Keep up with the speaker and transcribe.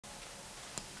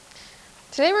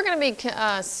Today we're going to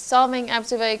be solving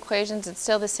absolute value equations. It's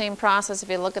still the same process. If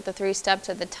you look at the 3 steps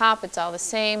at the top, it's all the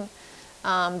same.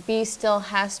 B still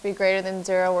has to be greater than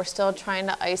 0. We're still trying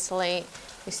to isolate.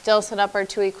 We still set up our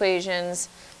 2 equations,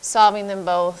 solving them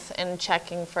both and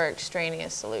checking for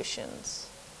extraneous solutions.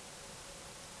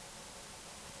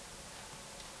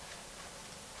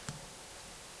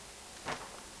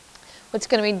 What's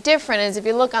going to be different is if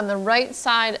you look on the right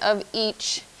side of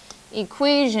each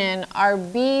equation, our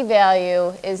B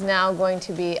value is now going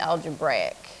to be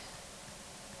algebraic.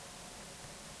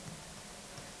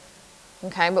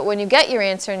 Okay, but when you get your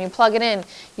answer and you plug it in,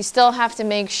 you still have to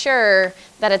make sure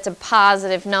that it's a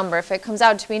positive number. If it comes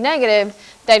out to be negative,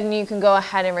 then you can go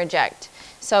ahead and reject.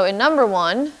 So in number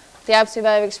 1, the absolute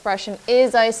value of expression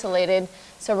is isolated,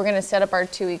 so we're going to set up our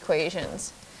 2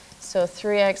 equations. So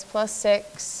 3x plus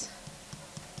 6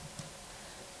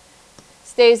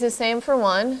 stays the same for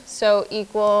 1, so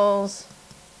equals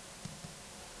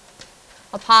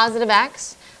a positive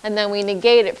x, and then we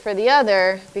negate it for the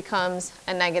other, becomes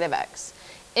a negative x.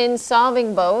 In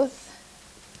solving both,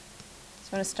 so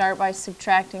I'm going to start by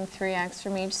subtracting 3x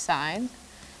from each side.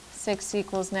 6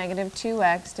 equals negative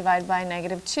 2x divided by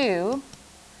negative 2.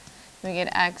 We get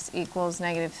x equals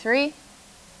negative 3.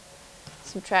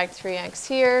 Subtract 3x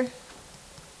here.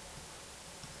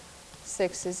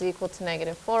 6 is equal to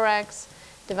negative 4x.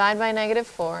 Divide by negative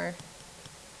 4,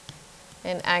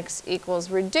 and x equals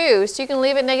reduced. You can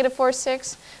leave it negative 4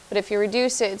 6, but if you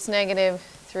reduce it, it's negative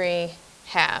 3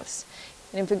 halves.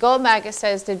 And if we go back, it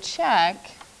says to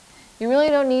check. You really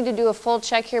don't need to do a full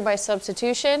check here by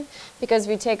substitution, because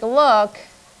if you take a look,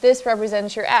 this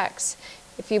represents your x.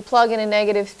 If you plug in a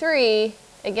negative 3,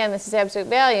 again, this is absolute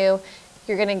value,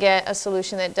 you're going to get a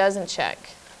solution that doesn't check,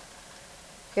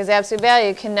 because absolute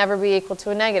value can never be equal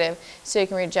to a negative. So you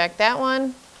can reject that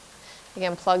one.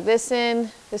 Again, plug this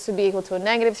in. This would be equal to a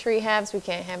negative 3 halves. We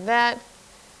can't have that.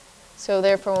 So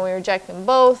therefore, when we reject them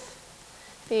both,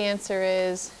 the answer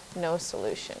is no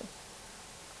solution.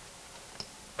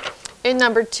 In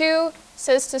number 2, it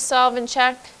says to solve and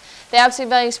check. The absolute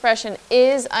value expression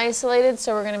is isolated,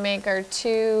 so we're going to make our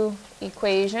 2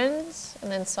 equations and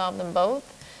then solve them both.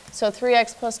 So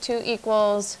 3x plus 2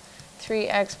 equals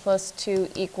 3x plus 2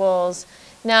 equals.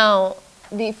 Now,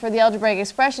 for the algebraic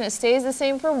expression, it stays the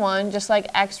same for 1, just like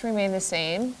x remained the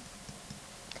same,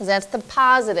 because that's the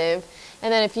positive.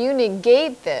 And then if you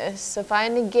negate this, so if I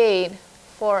negate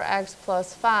 4x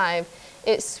plus 5,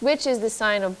 it switches the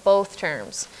sign of both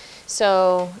terms.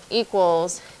 So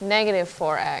equals negative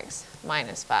 4x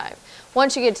minus 5.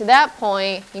 Once you get to that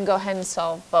point, you can go ahead and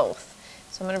solve both.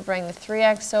 So I'm going to bring the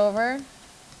 3x over.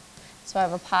 So I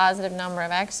have a positive number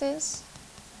of x's.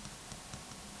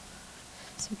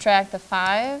 Subtract the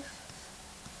 5,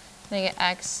 and I get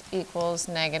x equals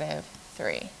negative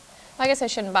 3. Well, I guess I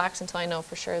shouldn't box until I know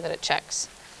for sure that it checks.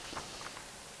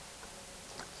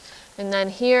 And then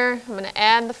here, I'm going to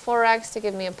add the 4x to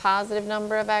give me a positive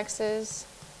number of x's.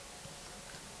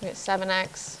 I get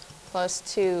 7x plus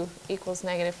 2 equals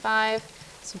negative 5.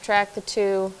 Subtract the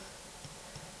 2.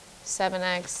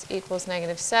 7x equals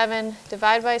negative 7.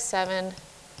 Divide by 7,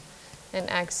 and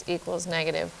x equals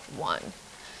negative 1.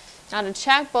 Now to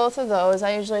check both of those,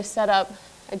 I usually set up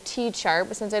a t-chart,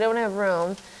 but since I don't have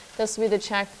room, this will be the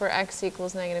check for x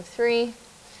equals negative 3.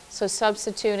 So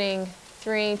substituting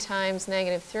 3 times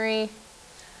negative 3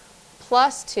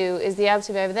 plus 2 is the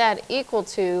absolute value of that, equal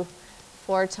to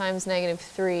 4 times negative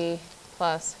 3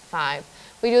 plus 5.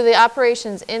 We do the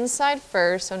operations inside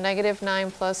first, so negative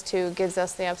 9 plus 2 gives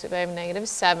us the absolute value of negative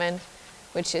 7,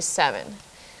 which is 7.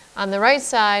 On the right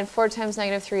side, 4 times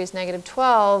negative 3 is negative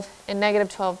 12, and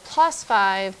negative 12 plus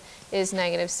 5 is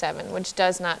negative 7, which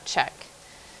does not check.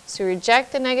 So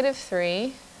reject the negative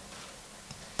 3,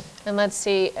 and let's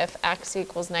see if x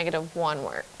equals negative 1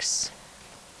 works.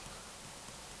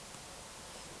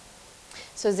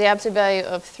 So is the absolute value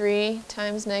of 3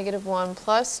 times negative 1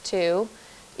 plus 2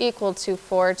 equal to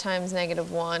 4 times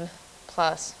negative 1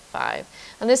 plus 5.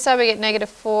 On this side, we get negative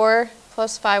 4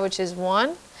 plus 5, which is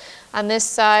 1. On this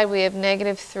side, we have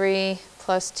negative 3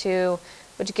 plus 2,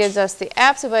 which gives us the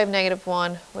absolute value of negative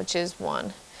 1, which is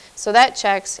 1. So that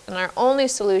checks, and our only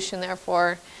solution,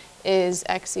 therefore, is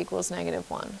x equals negative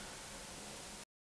 1.